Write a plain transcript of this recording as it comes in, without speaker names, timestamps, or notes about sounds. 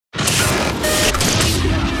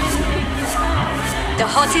The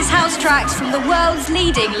hottest house tracks from the world's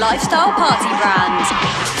leading lifestyle party brand.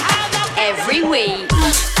 Every week.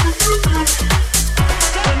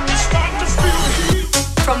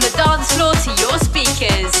 From the dance floor to your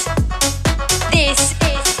speakers. This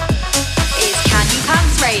is Candy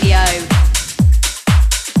Pants Radio.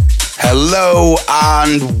 Hello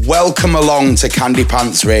and welcome along to Candy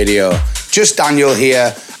Pants Radio. Just Daniel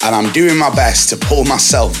here, and I'm doing my best to pull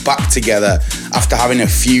myself back together after having a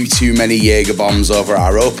few too many Jaeger bombs over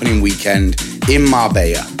our opening weekend in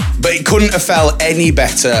Marbella. But it couldn't have felt any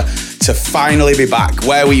better to finally be back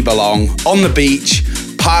where we belong, on the beach,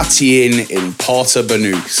 partying in Porto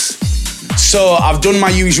Banús. So I've done my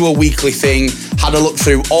usual weekly thing, had a look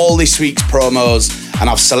through all this week's promos, and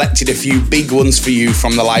I've selected a few big ones for you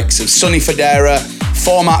from the likes of Sonny Fodera,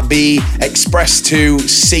 Format B, Express 2,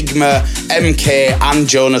 Sigma, MK and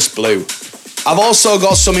Jonas Blue. I've also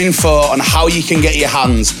got some info on how you can get your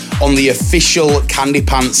hands on the official Candy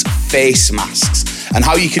Pants face masks and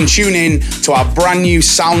how you can tune in to our brand new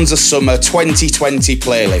Sounds of Summer 2020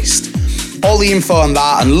 playlist. All the info on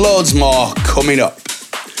that and loads more coming up.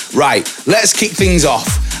 Right, let's kick things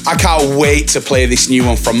off. I can't wait to play this new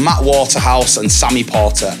one from Matt Waterhouse and Sammy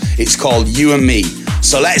Porter. It's called You and Me.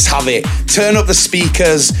 So let's have it. Turn up the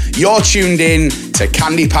speakers. You're tuned in to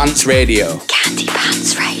Candy Pants Radio. Candy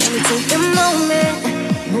Pants Radio. Let me take a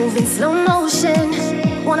moment, move in slow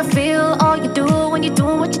motion. Wanna feel all you do when you're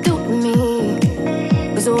doing what you do to me.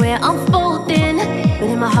 Cause the way I'm folding, but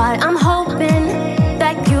in my heart I'm hoping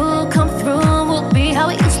that you'll come through and we'll be how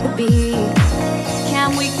it used to be.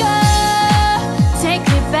 Can we go? Take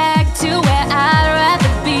me back to where I'd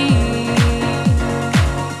rather be.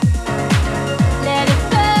 Let it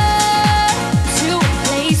go to a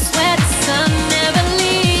place where the sun never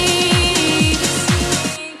leaves.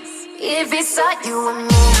 If it's not you and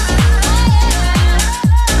me.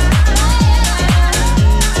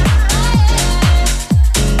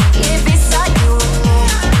 If it's not you and me.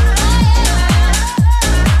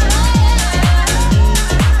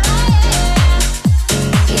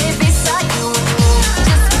 If it's not you and me.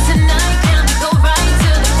 Just for tonight, can we go right to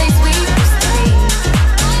the place we used to be?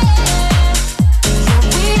 Can't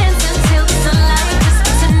wait until the sunlight. Just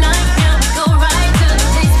for tonight, can we go right to the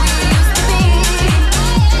place we used to be?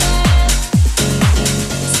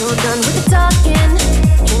 So done with the talking.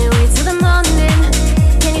 Can you wait till the morning?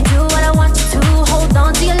 Can you do what I want you to? Hold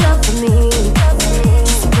on to your love for me.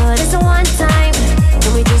 But it's a one time.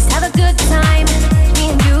 Can we just have a good time? Me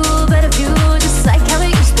and you, better view, just like how it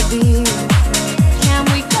used to be. Can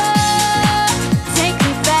we go? Take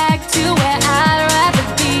me back to where I'd rather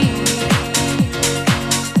be.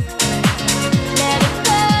 Let it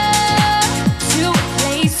go to a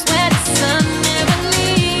place where the sun never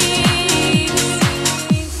leaves.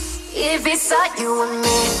 If it's not you and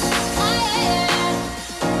me.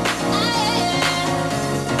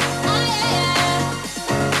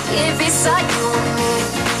 If it's not you and me.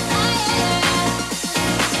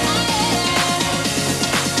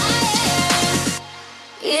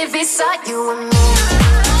 If it's not you and me.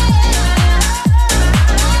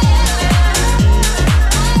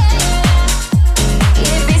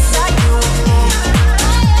 If it's not you and me.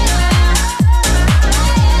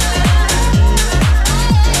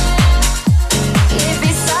 If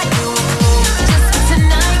it's not you and me. Just for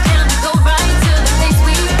tonight, can we go right to the place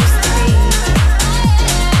we used to be?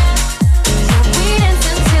 Can't wait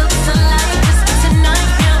until the sunlight. Just for tonight,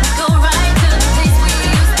 can we go right to the place we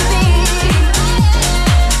used to be?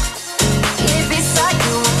 If it's not you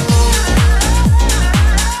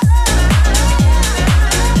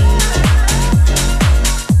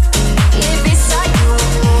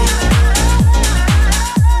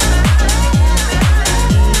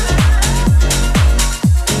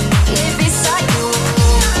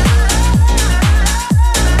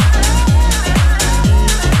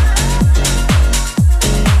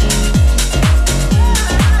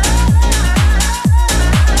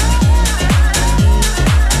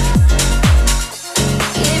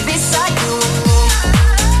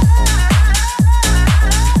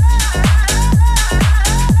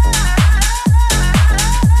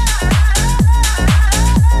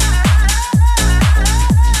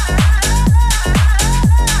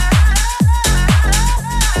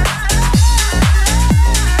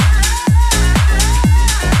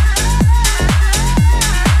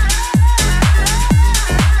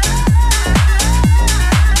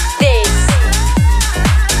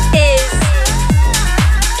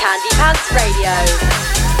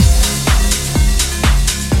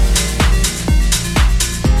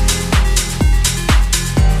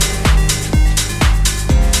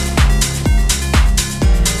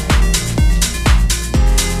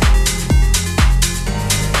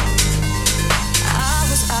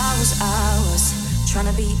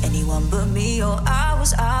oh, I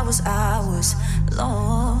was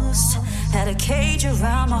lost. Had a cage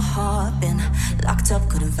around my heart, been locked up,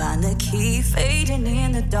 couldn't find the key, fading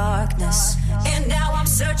in the darkness. And now I'm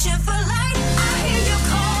searching for light. I hear you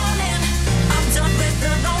calling. I'm done with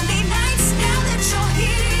the lonely nights now that you're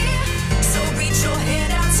here. So reach your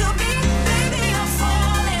hand out to me, baby, I'm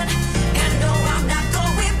falling. And no, I'm not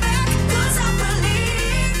going back, 'cause I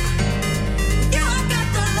believe you, I got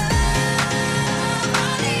the love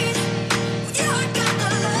I need. You, I got the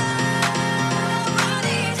love I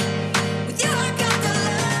need. With you, I got the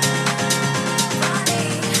love I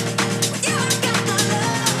need. With you, I got the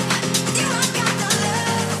love. With you, I got the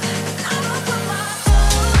love. And I'ma put my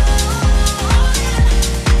all in.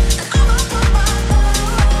 And I'ma put my all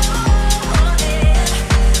in.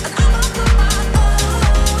 And I'ma put my all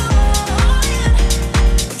in.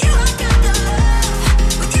 With you, I got the love.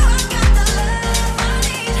 With you, I got the love I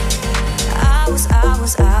need. I was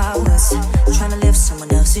trying to live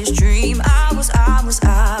someone else's dream. I was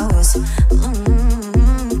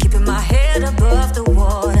keeping my head above the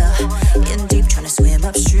water, in deep, trying to swim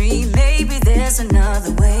upstream. Maybe there's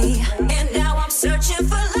another way. And now I'm searching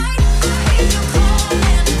for light. I hear you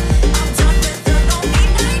calling. I'm done with the lonely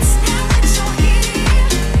nights now that you're here.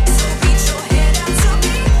 So reach your hand out to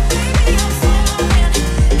me, baby, I'm falling.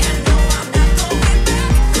 And no, I'm not going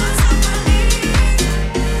back, 'cause I believe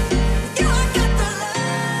you, I got the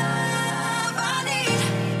love I need.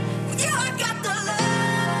 With you, I got the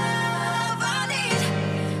love I need.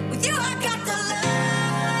 With you, I got the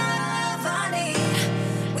love I need.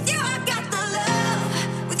 With you, I got the love.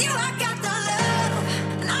 With you, I got the love.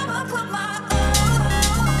 And I'ma put my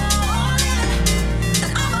all in.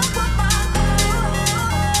 And I'ma put my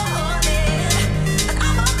all in. And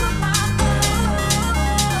I'ma put my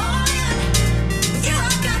all in. With you,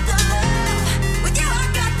 I got the love. With you, I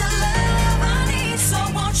got the love I need. So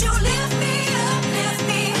won't you lift me up, lift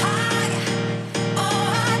me high? Oh,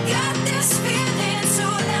 I got this feeling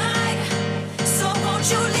tonight. So won't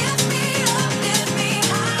you lift me up, lift me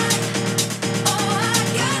high? Oh, I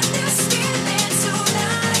got this feeling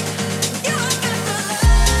tonight. You, I got the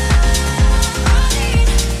love I need.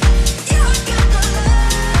 You, I got the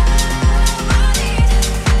love I need.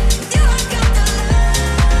 You, I got the love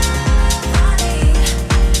I need.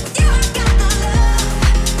 You, I got the love.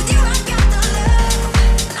 You, I got the love.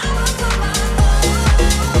 And I'ma put my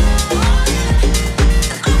all in.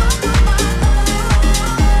 And I'ma put my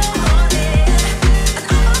all in. And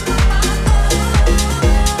I'ma put my all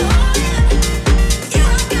in. You,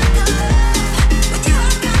 I got the love. With you,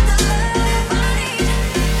 I got the love I need.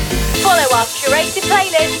 Follow our curated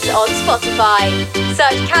playlists on Spotify.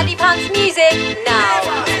 Search Candy Pants Music now.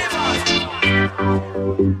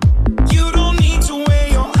 You don't need to wear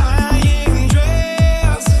your high-end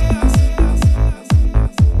dress.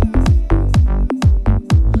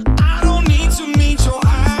 I don't need to meet your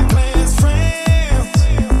high-class friends.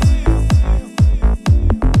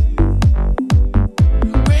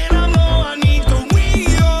 When I know I need the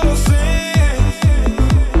real thing.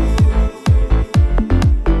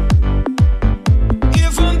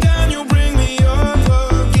 If I'm down, you bring me up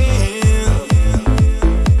again.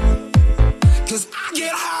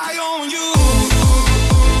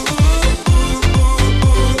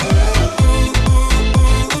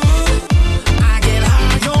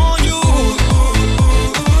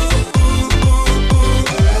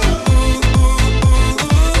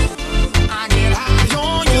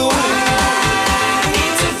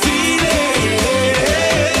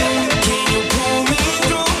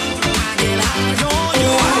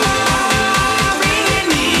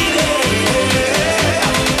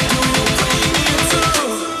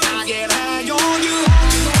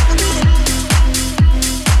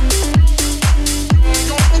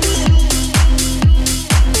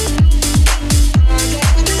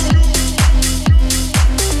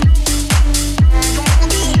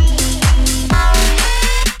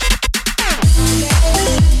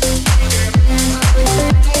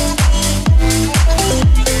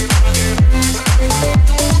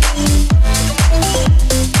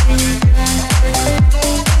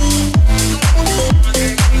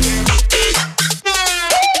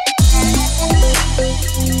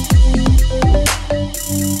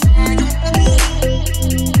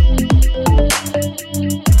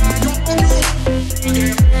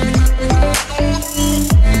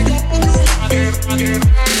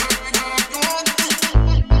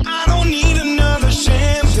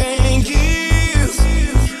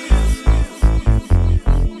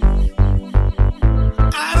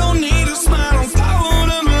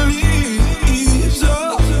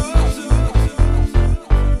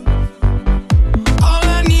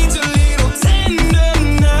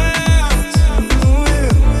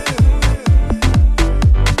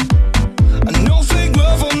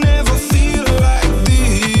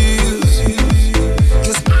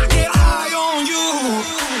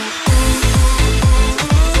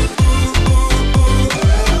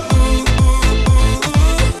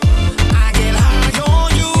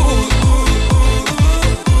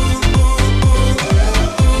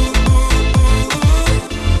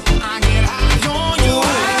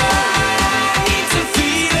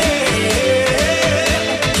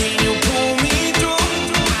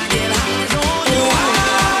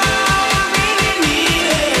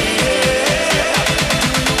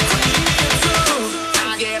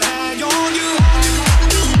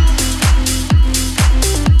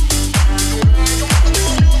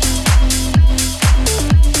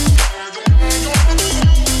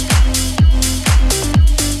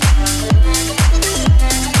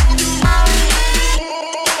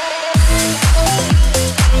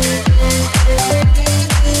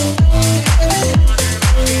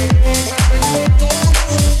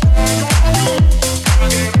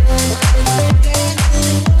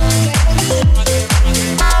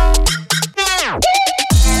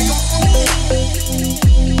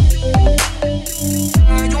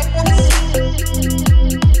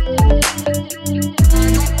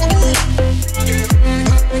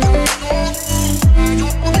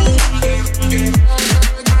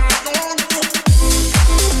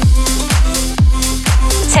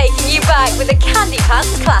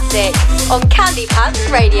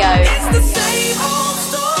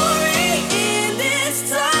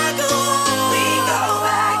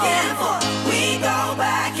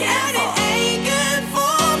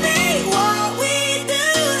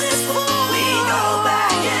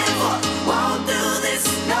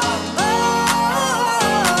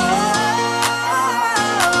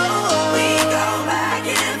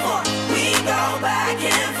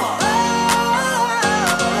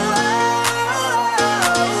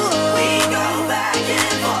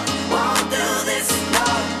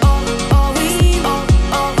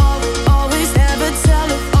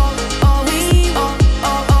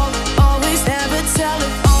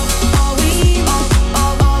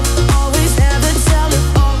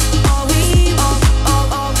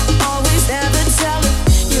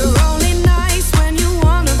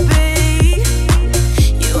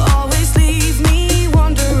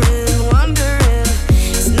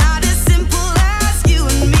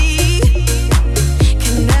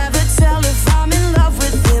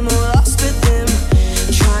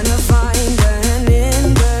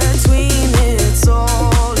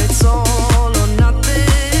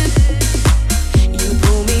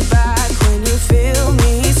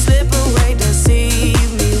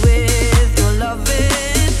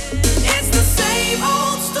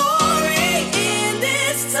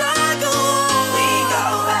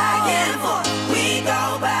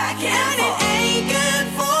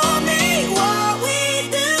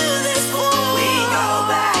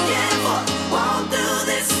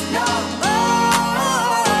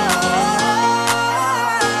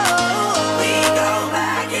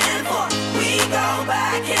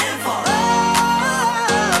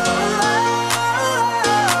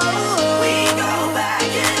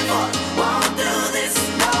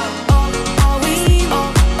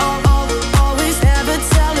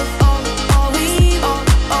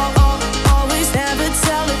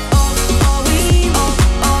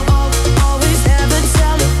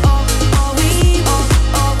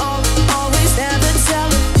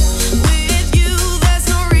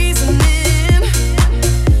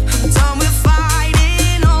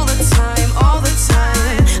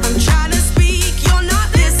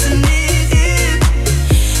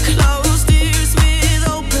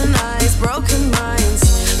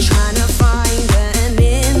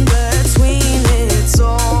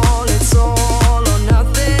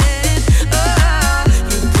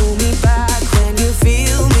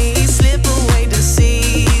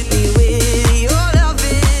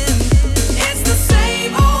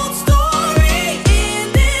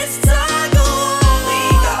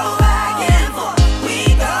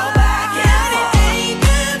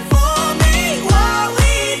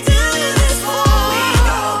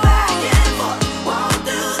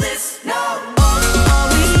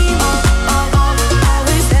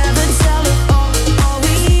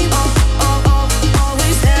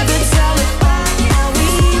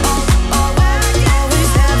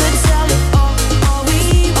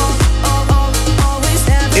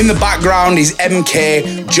 In the background is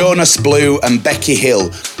MK, Jonas Blue and Becky Hill,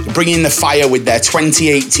 bringing the fire with their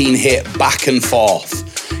 2018 hit Back and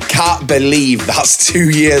Forth. Can't believe that's 2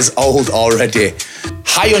 years old already.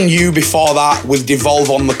 High on You before that with Devolve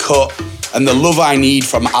on the cut, and The Love I Need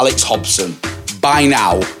from Alex Hobson. By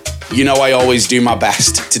now, you know I always do my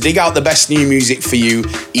best to dig out the best new music for you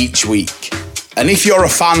each week. And if you're a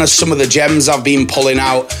fan of some of the gems I've been pulling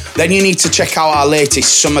out, then you need to check out our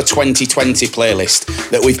latest Summer 2020 playlist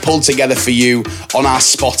that we've pulled together for you on our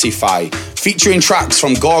Spotify, featuring tracks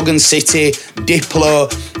from Gorgon City, Diplo,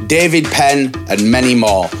 David Penn, and many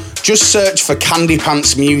more. Just search for Candy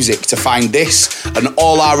Pants Music to find this and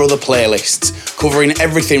all our other playlists, covering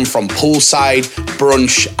everything from poolside,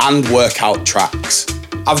 brunch, and workout tracks.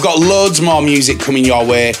 I've got loads more music coming your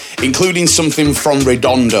way, including something from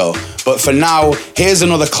Redondo. But for now, here's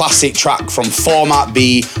another classic track from Format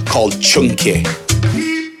B called Chunky.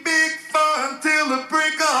 Keep big fun till the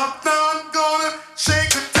break of dawn. Gonna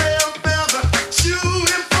shake a tail feather, shoot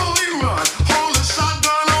him before he run. Hold a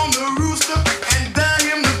shotgun on the rooster and dare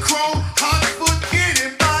him to crow. Hot foot, get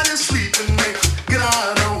him by the sleep and make him get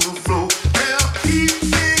out on the floor. Well, keep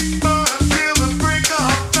big fun till the break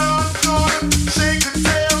of dawn. Gonna shake a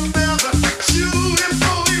tail feather, shoot him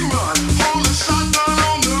before he run. Hold a shotgun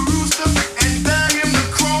on the rooster and dare him to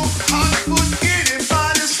crow. Hot foot, get him by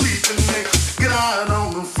the sleep and make him get out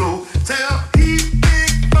on the floor. Tell keep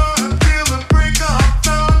big fun till the break of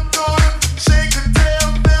dawn. Gonna shake a tail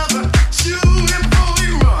feather, shoot him before he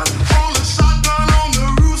run. Hold a shotgun on the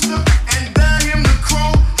rooster and dare him to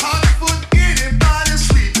crow. Hot foot, get him by the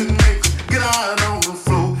sleep and make him get out on the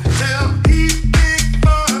floor. Tell keep big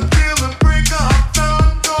fun till the break of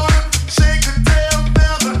dawn. Gonna shake a tail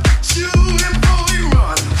feather, shoot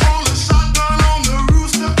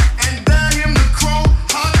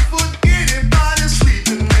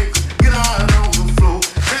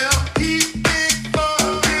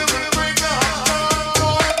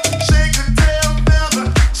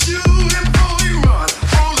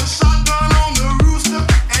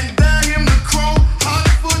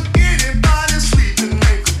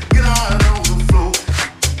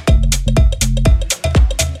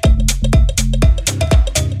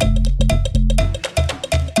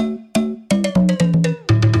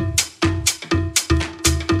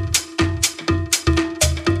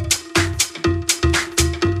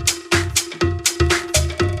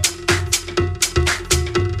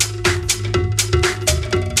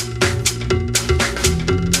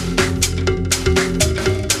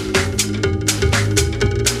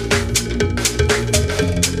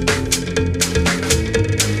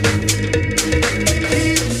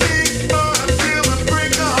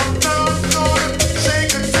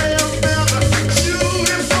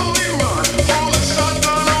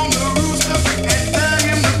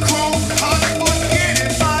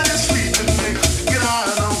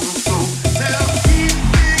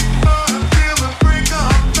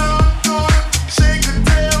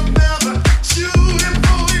him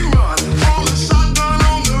before he run. Hold a shotgun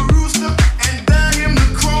on the rooster and dare him to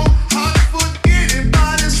crow. Hot foot, get him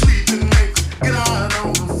by the sleep and make him get out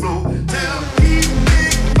on the floor. Tell keep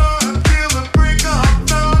big fun till the break of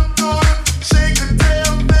dawn. Gonna shake a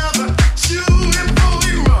tail feather, shoot him before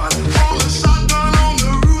he run. Hold a shotgun on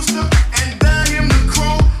the rooster and dare him to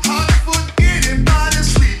crow. Hot foot, get him by the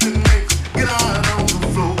sleep and make him get out on the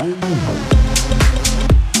floor.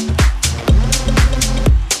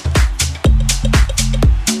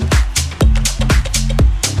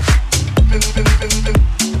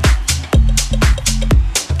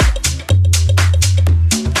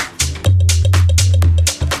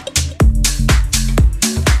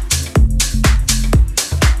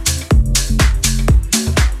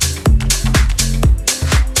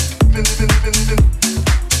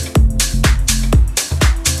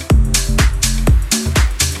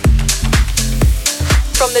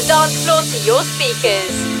 From the dance floor to your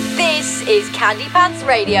speakers, this is Candy Pants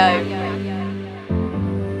Radio.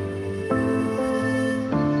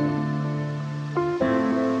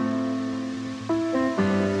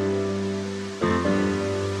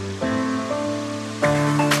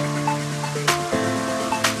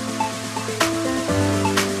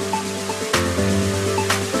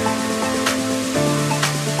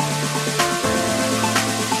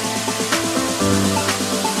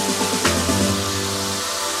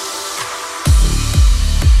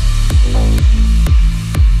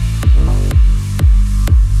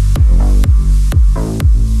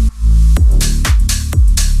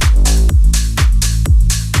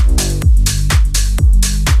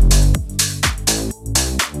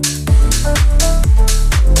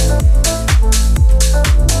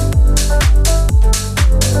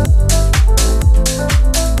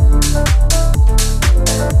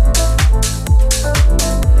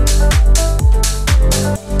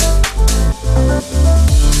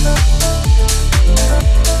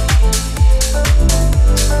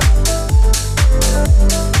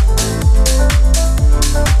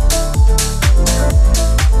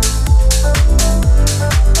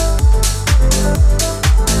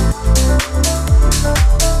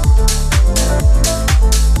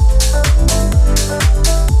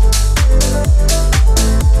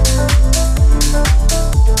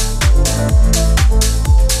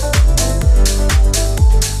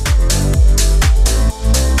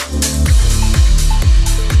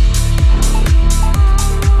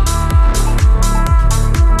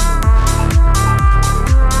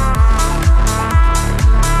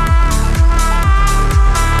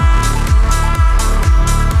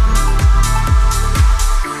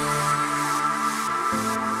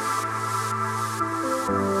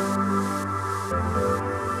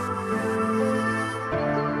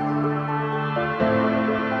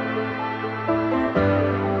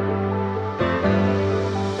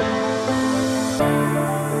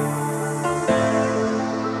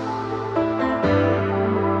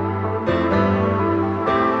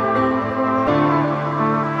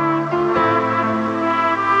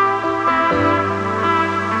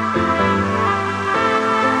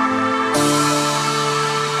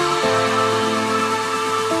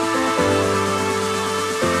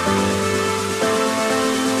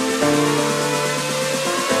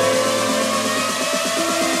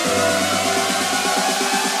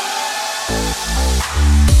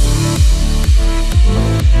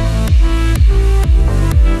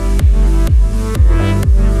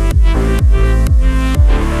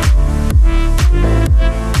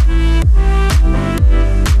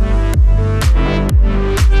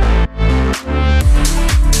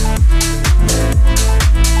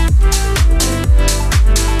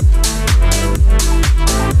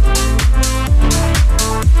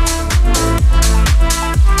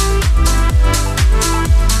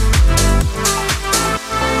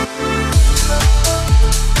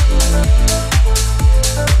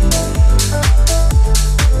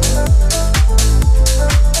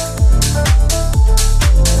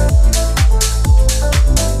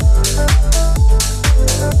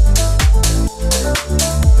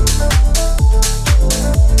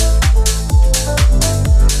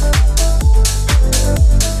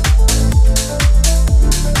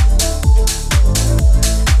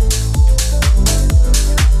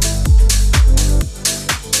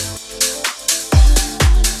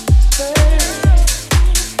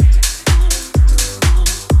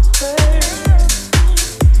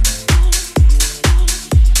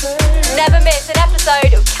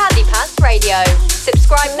 Radio.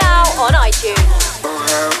 Subscribe now on iTunes. Oh,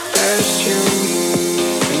 how fast you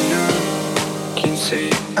moving now. Can say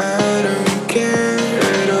I don't care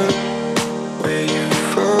at all. Where you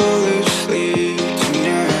fall asleep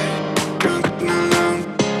tonight. Drunk and alone,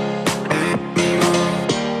 let me more.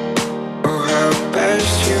 Oh, how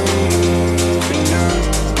fast you moving now.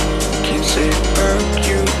 Can say fuck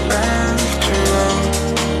you after all.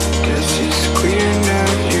 Guess it's clear now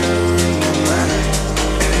you're not mine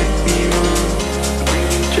anymore. When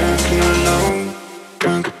you're drunk and alone,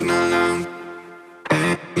 drunk and alone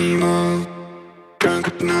anymore. Drunk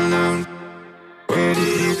and alone, where do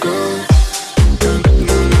you go? Drunk and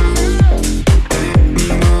alone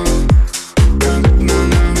anymore. Drunk and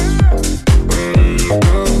alone, where do you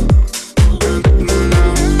go? Drunk and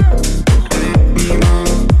alone anymore.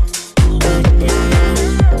 Drunk and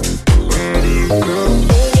alone, where do you go?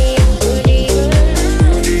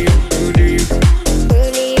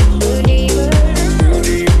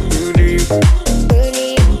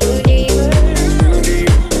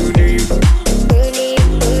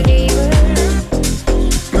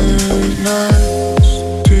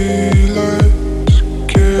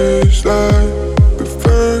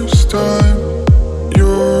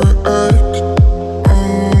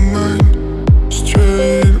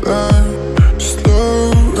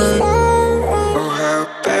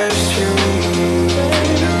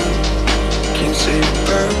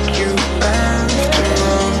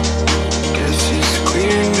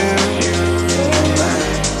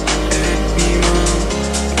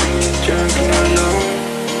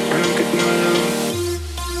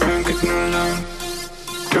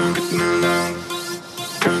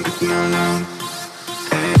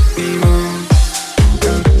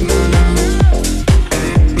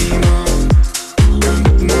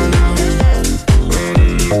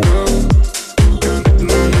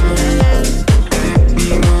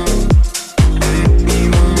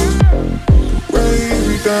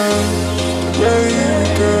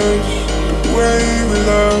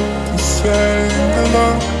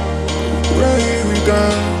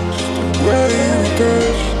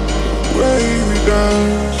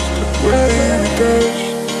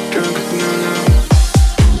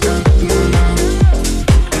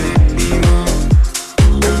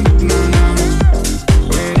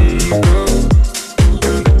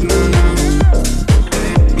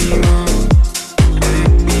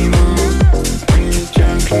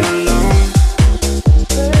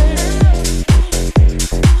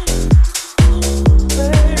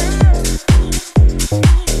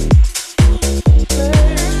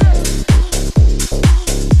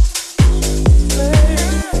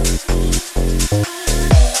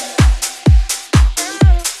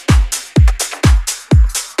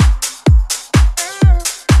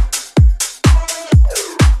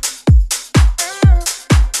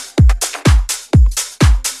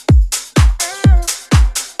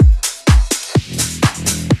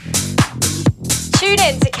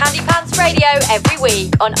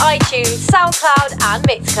 On iTunes, SoundCloud and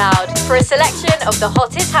Mixcloud for a selection of the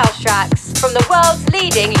hottest house tracks from the world's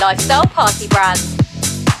leading lifestyle party brand.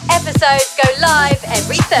 Episodes go live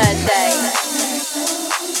every Thursday.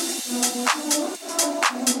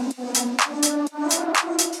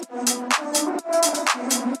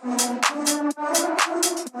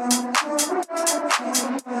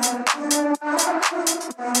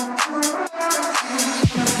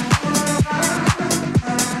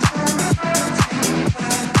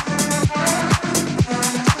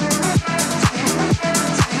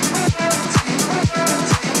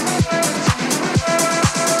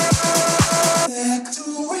 Back to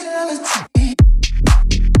reality.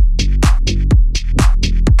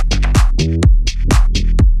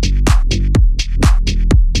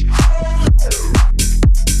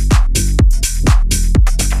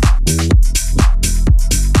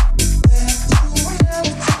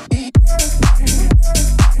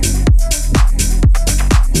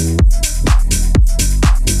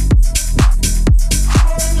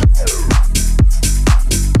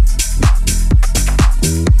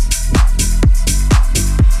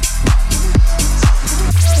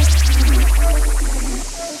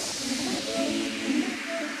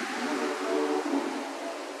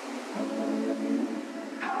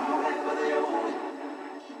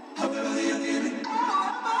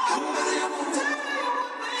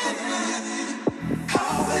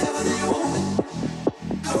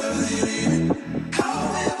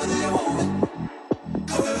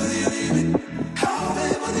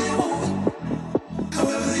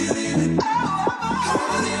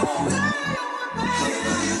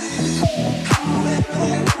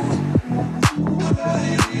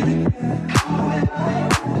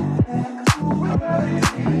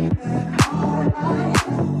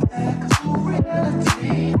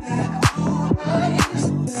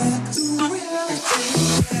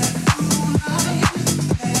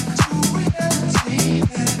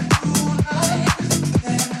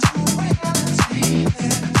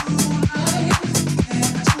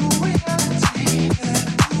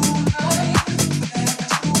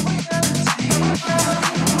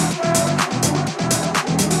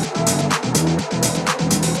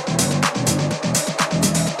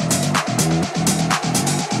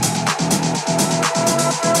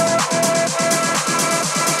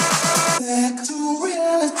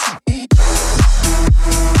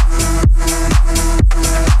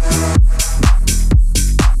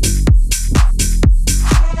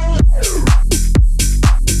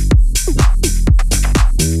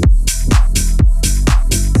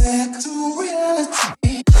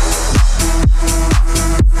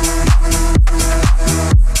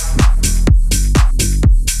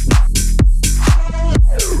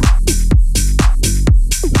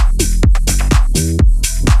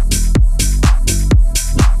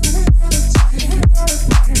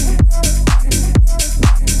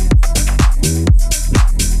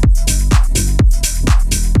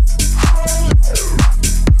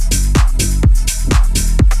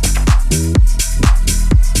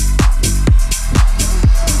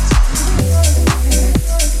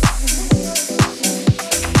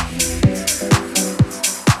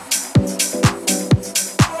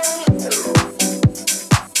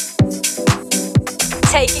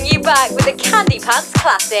 back with a Candy Pants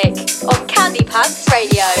classic on Candy Pants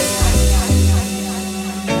Radio.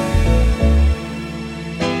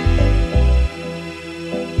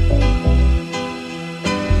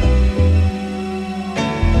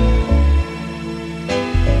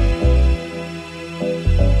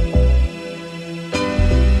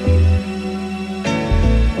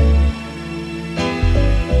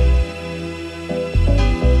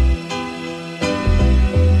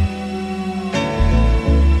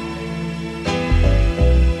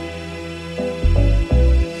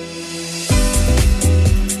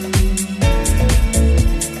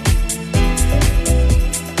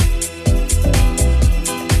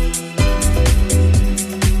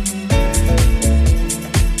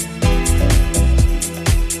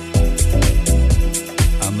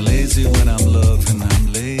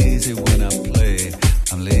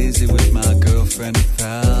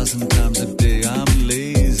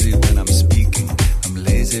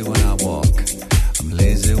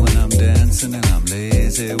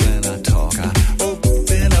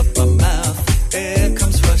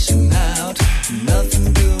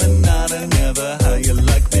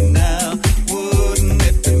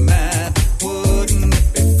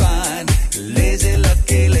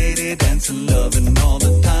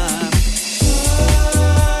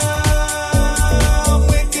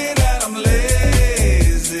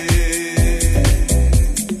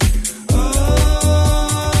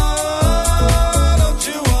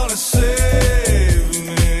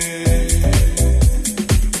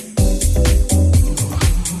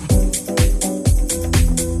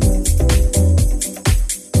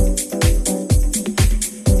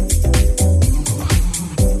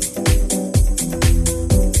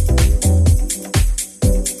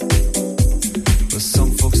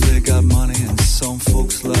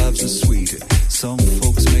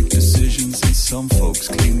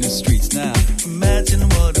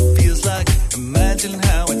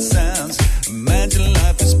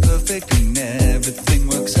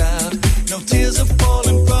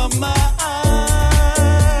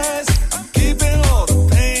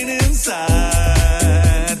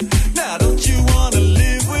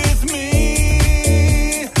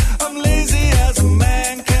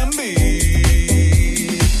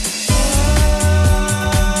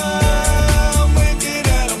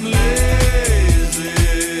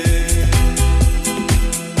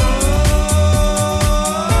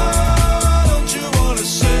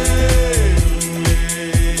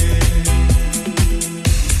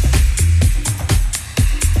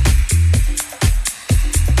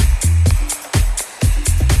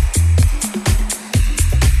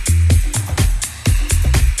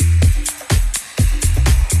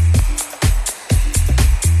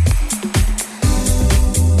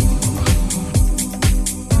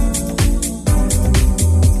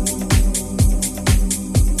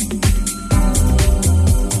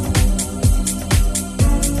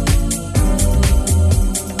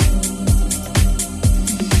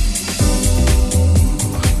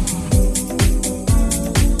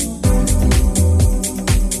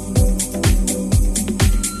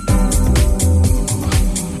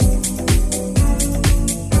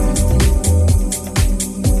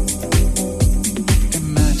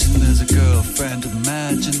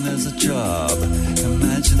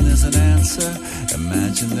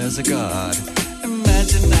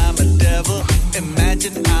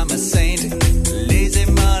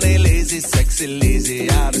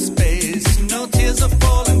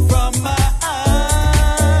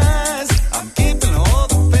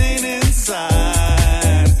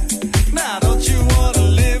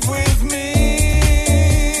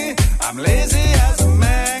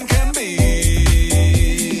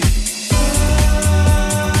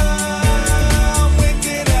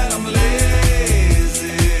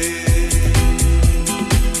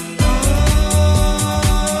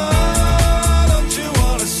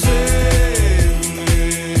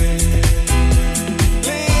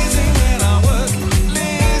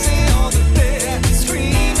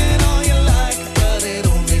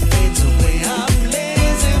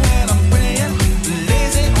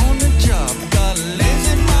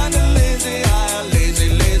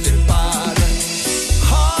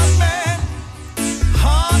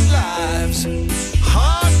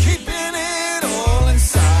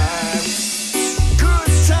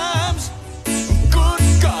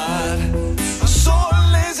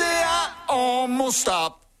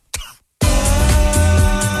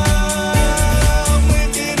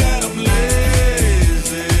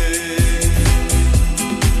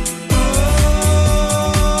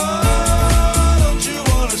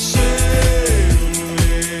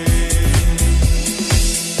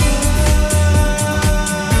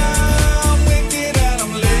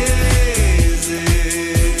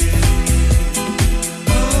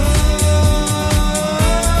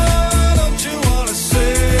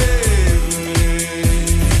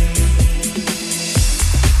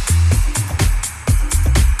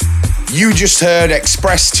 You just heard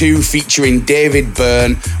Express 2 featuring David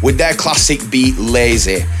Byrne with their classic beat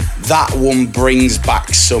Lazy. That one brings back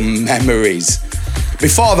some memories.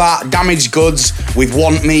 Before that, Damaged Goods with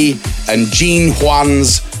Want Me and Gene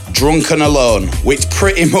Juan's Drunk and Alone, which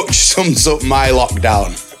pretty much sums up my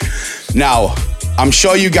lockdown. Now, I'm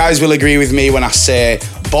sure you guys will agree with me when I say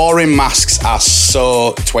boring masks are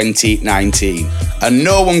so 2019. And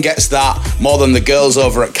no one gets that more than the girls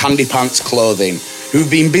over at Candy Pants Clothing, who've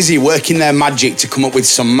been busy working their magic to come up with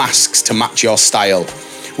some masks to match your style.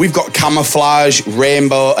 We've got camouflage,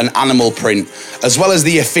 rainbow and animal print, as well as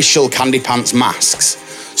the official Candy Pants masks.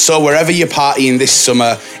 So wherever you're partying this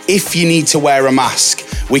summer, if you need to wear a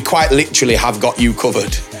mask, we quite literally have got you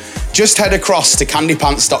covered. Just head across to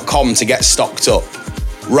candypants.com to get stocked up.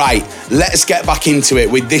 Right, let's get back into it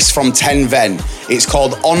with this from Ten Ven. It's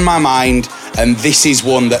called On My Mind, and this is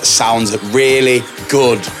one that sounds really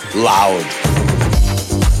good loud.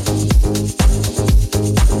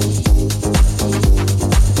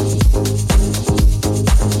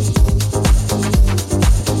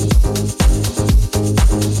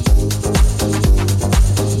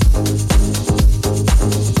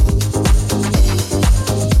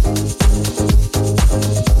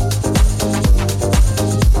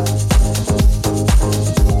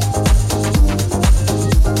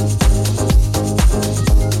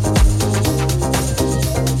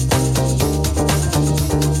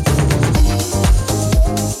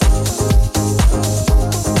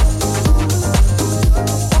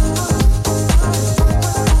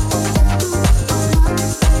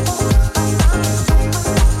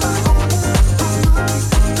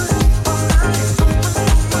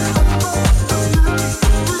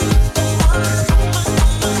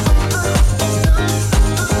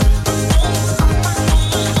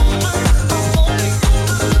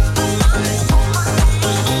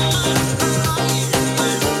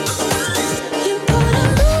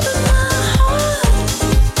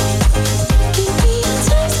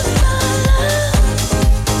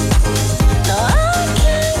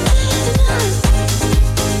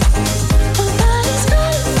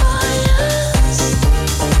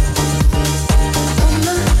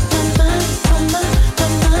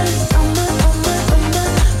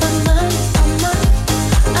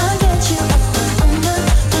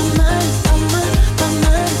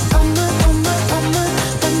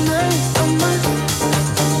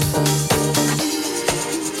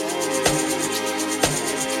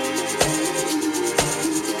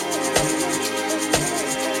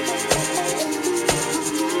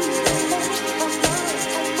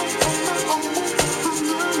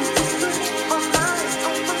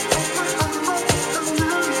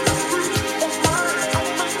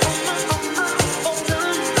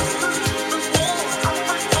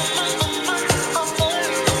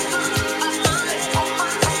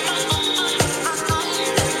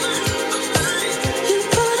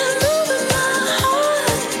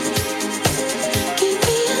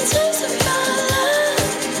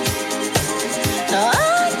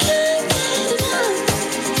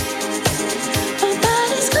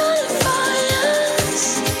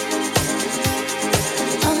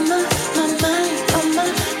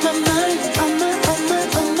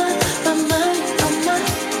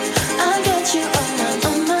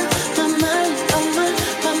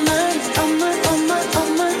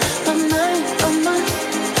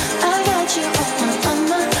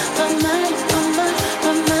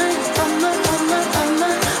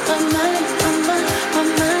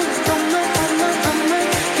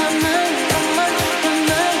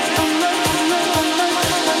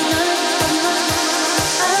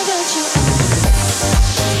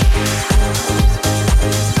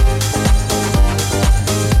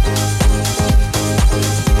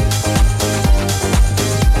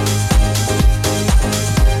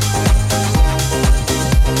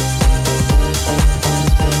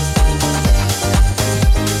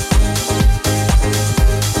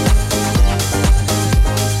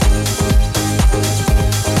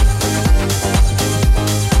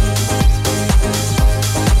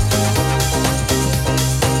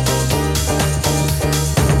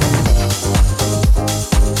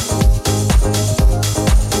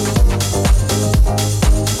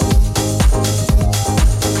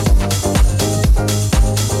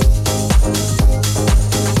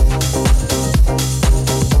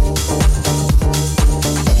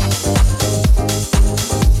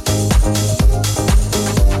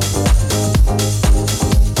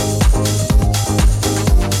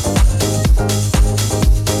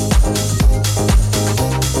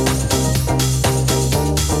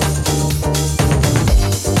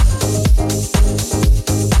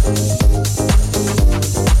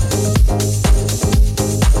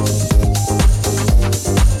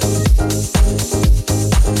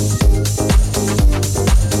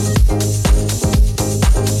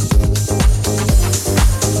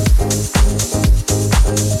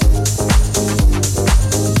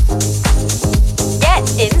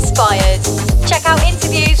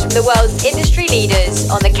 the world's industry leaders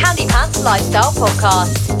on the Candy Pants Lifestyle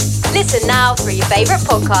Podcast. Listen now through your favorite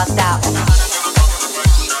podcast app.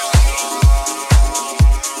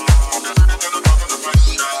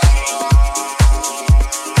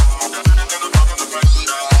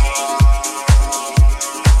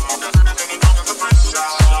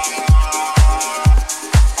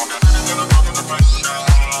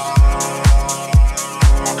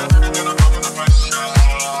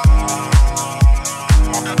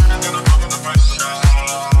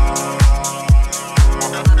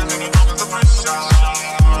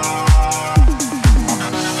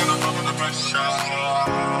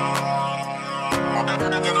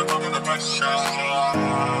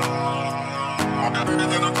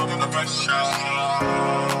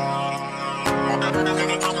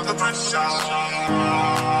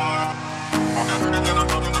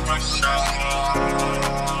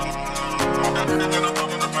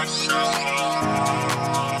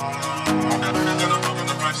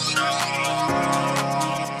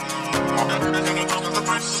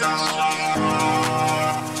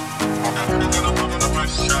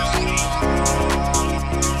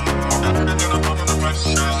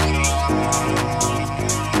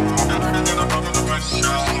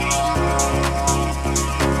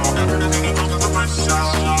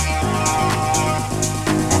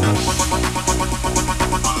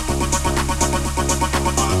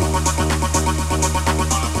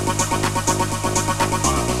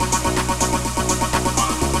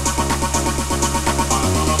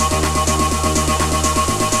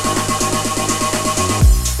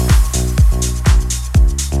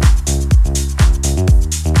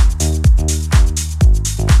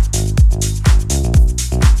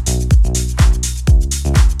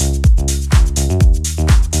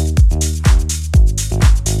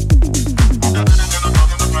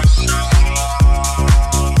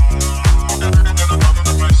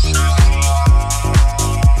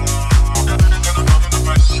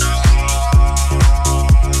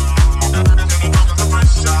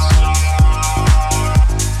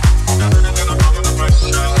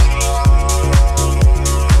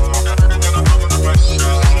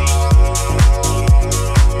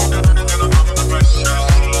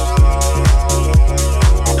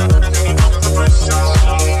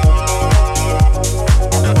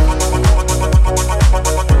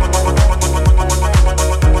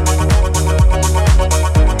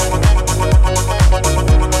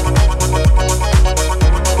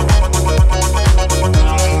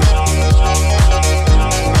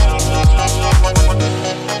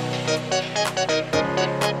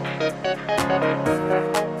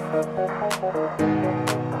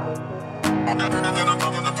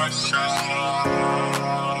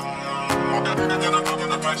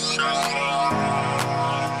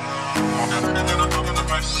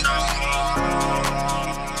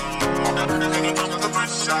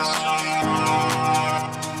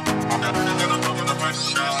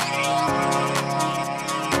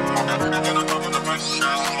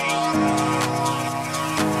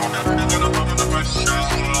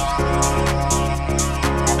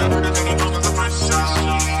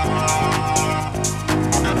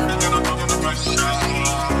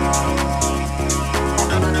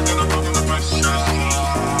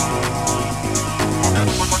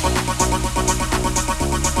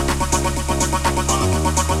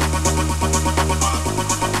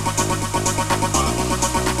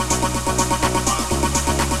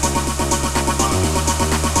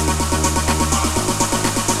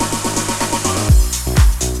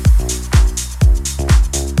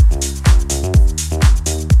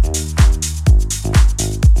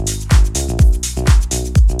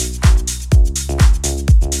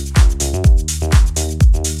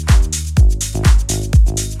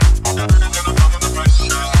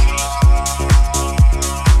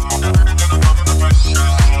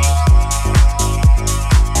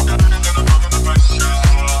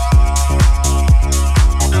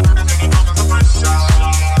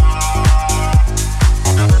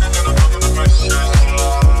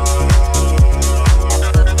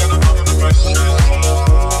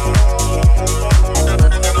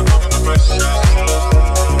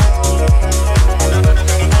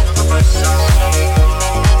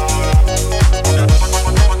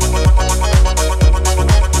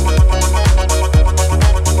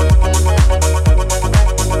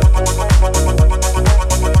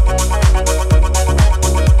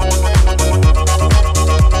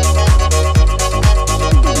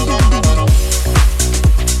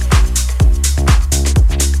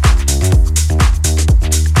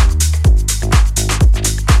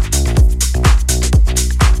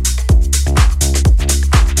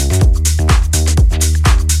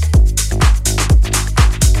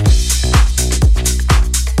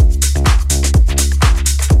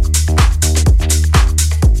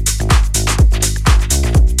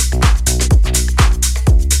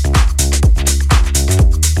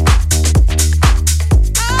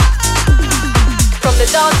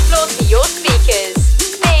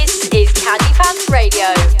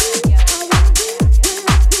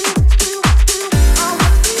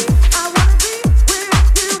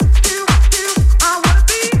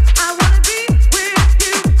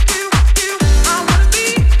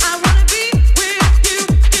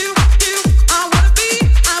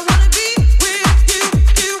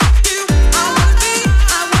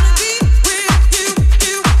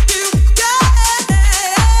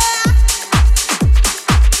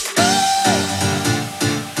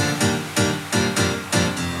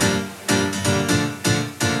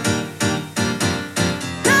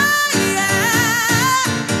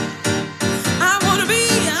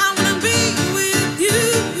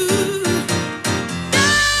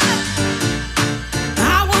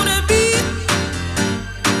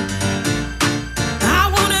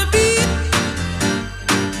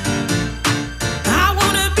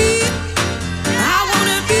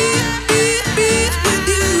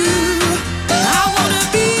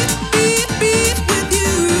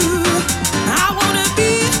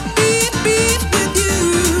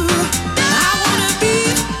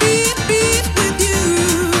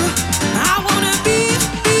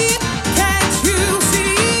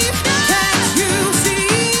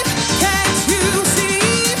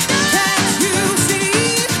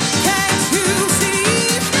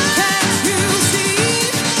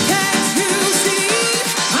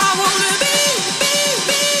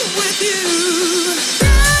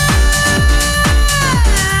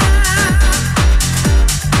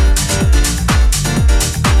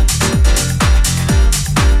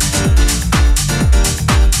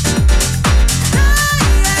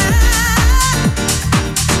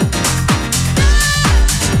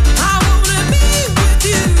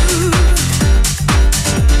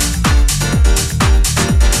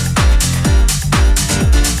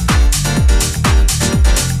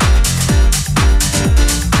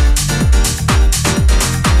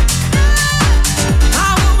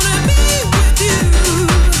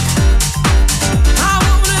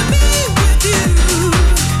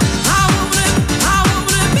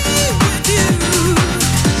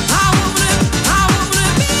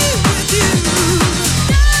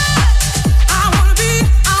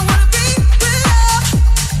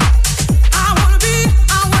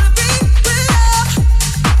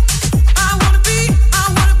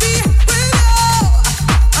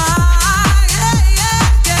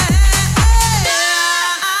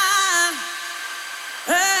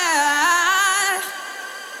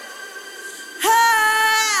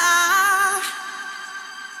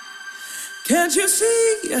 Can't you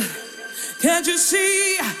see? Can't you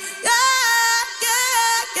see? Yeah,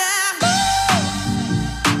 yeah, yeah.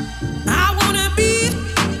 I wanna be.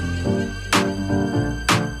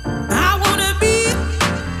 I wanna be.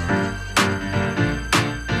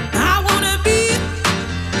 I wanna be.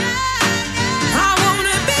 I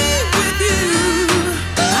wanna be with you.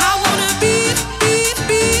 I wanna be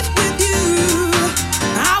with you.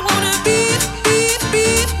 I wanna be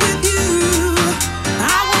with you. I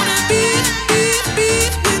wanna be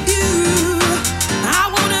with you. I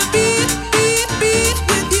wanna be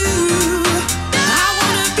with you. I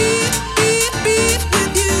wanna be with you.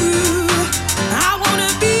 I wanna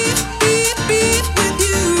be with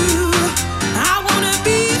you. I wanna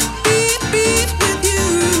be with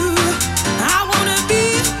you. I wanna be.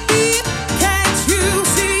 Can't you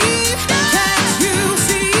see? Can't you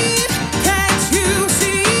see? Can't you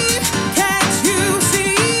see? Can't you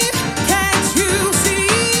see? Can't you see?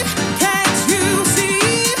 Can't you see? Can't you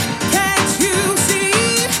see? Can't you see?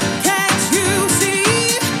 Can't you see?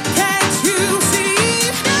 Can't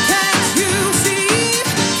you see?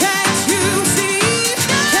 Can't you see? Can't you see?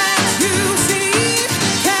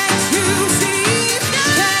 Can't you see?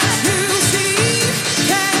 Can't you see?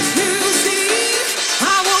 Can't you see? I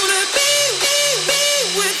wanna be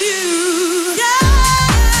with you. Yeah,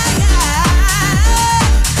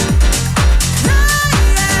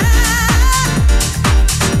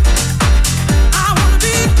 I wanna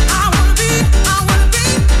be with you. I wanna be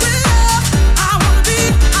with you. I wanna be with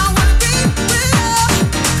you. I wanna be with you.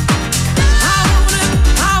 I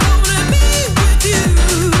wanna be with you.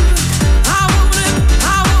 I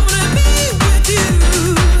wanna be with you. I wanna be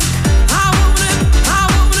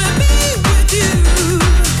with you.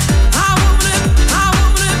 I wanna be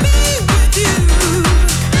with you.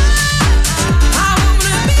 I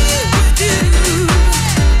wanna be with you.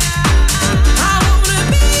 I wanna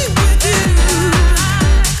be with you.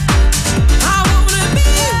 I wanna be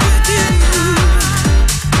with you.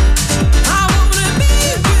 I wanna be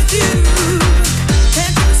with you.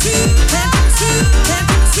 Can't you see? Can't you see? Can't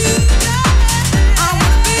you see? I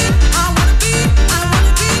wanna be with you.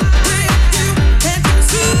 Can't you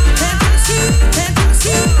see? Can't you see? Can't you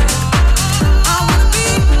see? I wanna be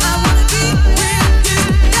with you.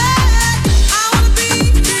 Yeah, I wanna be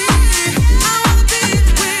with you. I wanna be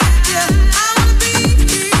with you. I wanna be with you. I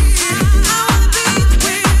wanna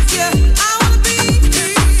be with you. I wanna be with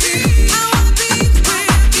you. I wanna be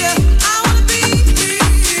with you. I wanna be with you.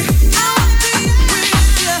 I wanna be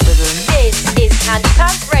with you. This is Candy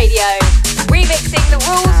Pants Radio, remixing the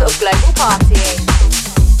rules of global partying.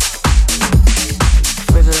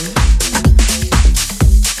 Rhythm.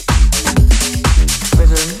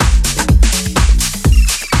 Rhythm.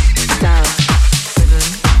 Sound. Rhythm.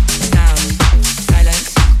 Sound. Silence.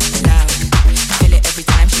 Loud. Feel it every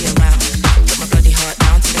time she around. Put my bloody heart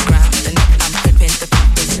down to the ground. The neck I'm gripping, the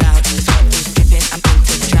pump is loud. The sweat is dripping, I'm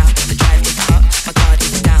into the drown. The drive is hot, my guard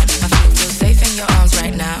is down. I feel safe in your arms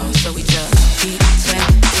right now. So we just keep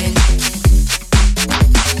sweating.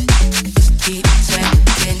 Keep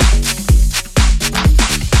sweating.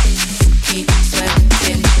 Keep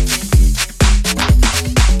sweating.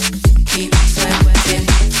 Keep sweating.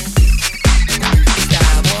 Is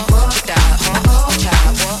that what? Is that hot? Watch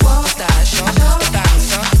out, what? Is that shot? The bang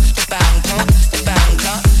stop, the bang pop, the bang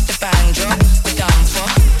clock, the bang drop. We're done for.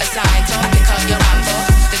 A side talk, pick up your Rambo.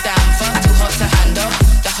 The damper, too hot to handle.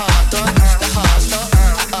 The hard dog, the hard stop, I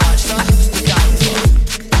arch stop. We're done for.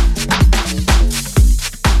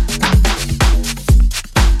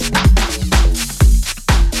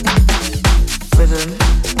 Rhythm.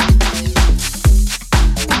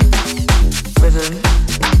 Rhythm.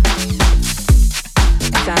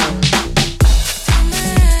 Sound.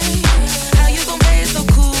 How you gon' play it so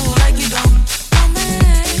cool like you don't know me?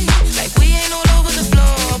 Like we ain't all over the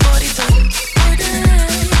floor, body talk.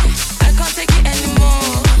 I can't take it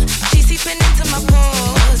anymore. She's seeping into my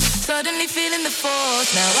pores. Suddenly feeling the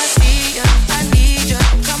force. Now I see ya, I need ya.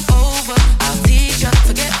 Come over, I'll teach ya.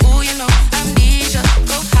 Forget who you know, amnesia.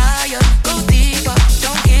 Go higher, go deeper.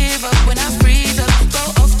 Don't give up when I freeze up. Go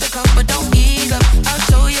off the cuff, but don't ease up. I'll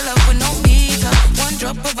show you love with no meter. One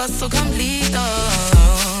drop of us, so come lead us.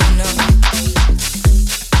 No.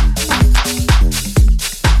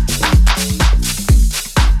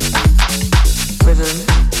 Rhythm.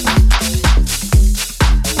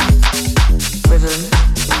 Rhythm.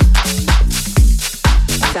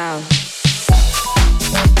 Sound.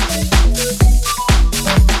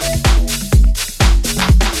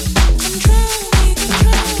 Control me.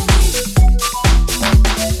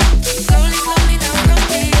 Slowly, slowly, now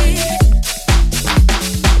slowly.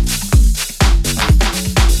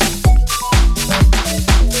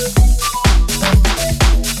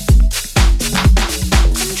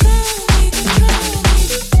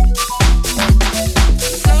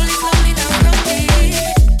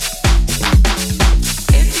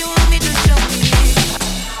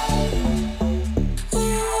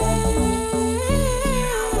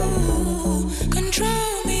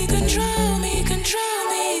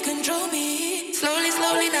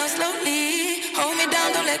 slowly. Hold me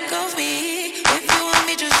down, don't let go of me. If you want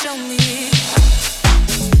me, just show me.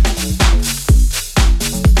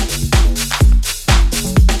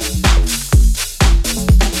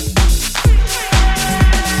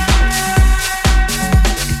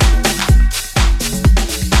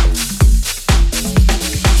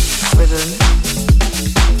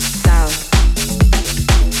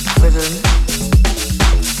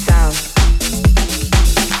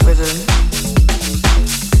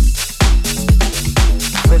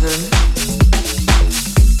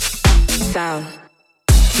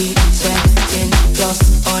 Keep sweating, floss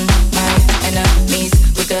on my enemies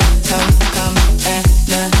with the tongue come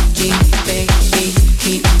energy, baby.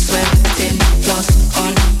 Keep sweating, floss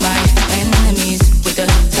on my enemies with the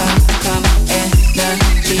tongue come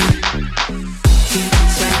energy. Keep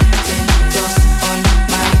sweating, floss on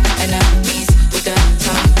my enemies with the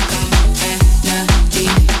tongue come energy,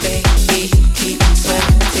 baby. Keep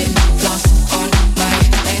sweating, floss on my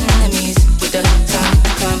enemies with the tongue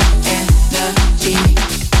come energy.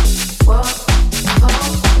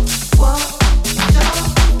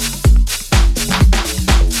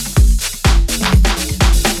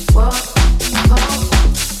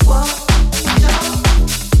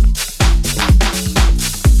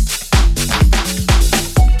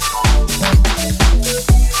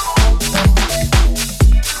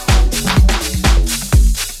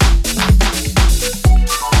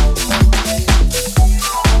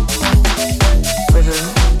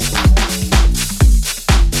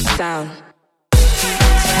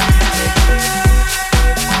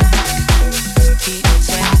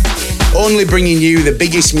 Only bringing you the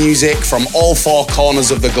biggest music from all four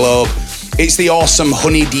corners of the globe. It's the awesome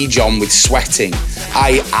Honey Dijon with Sweating.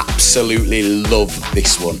 I absolutely love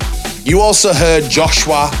this one. You also heard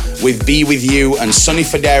Joshua with Be With You and Sonny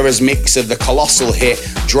Fodera's mix of the colossal hit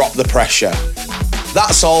Drop the Pressure.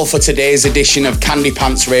 That's all for today's edition of Candy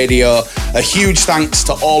Pants Radio. A huge thanks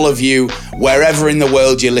to all of you, wherever in the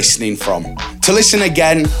world you're listening from. To listen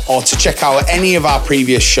again or to check out any of our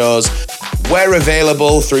previous shows, we're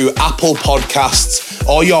available through Apple Podcasts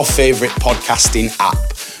or your favourite podcasting app.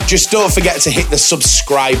 Just don't forget to hit the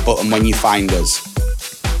subscribe button when you find us.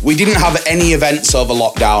 We didn't have any events over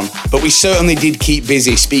lockdown, but we certainly did keep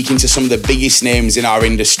busy speaking to some of the biggest names in our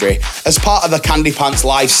industry as part of the Candy Pants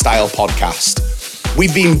Lifestyle podcast.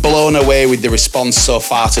 We've been blown away with the response so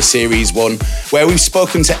far to Series 1, where we've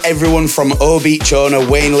spoken to everyone from O-Beach owner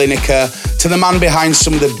Wayne Lineker to the man behind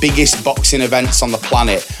some of the biggest boxing events on the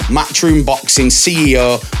planet, Matchroom Boxing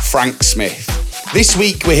CEO Frank Smith. This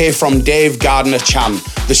week we hear from Dave Gardner-Chan,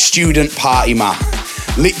 the student party man.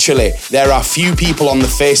 Literally, there are few people on the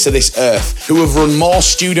face of this earth who have run more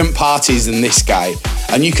student parties than this guy,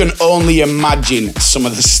 and you can only imagine some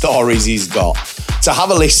of the stories he's got. To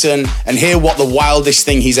have a listen and hear what the wildest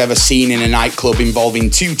thing he's ever seen in a nightclub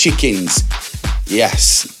involving two chickens.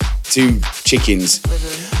 Yes, two chickens.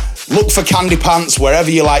 Look for Candy Pants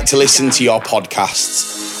wherever you like to listen to your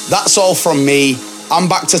podcasts. That's all from me. I'm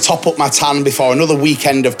back to top up my tan before another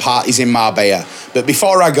weekend of parties in Marbella. But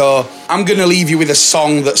before I go, I'm going to leave you with a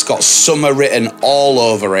song that's got summer written all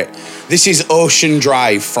over it. This is Ocean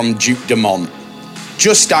Drive from Duke Dumont.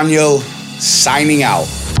 Just Daniel, signing out.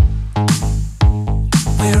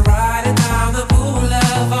 We're right.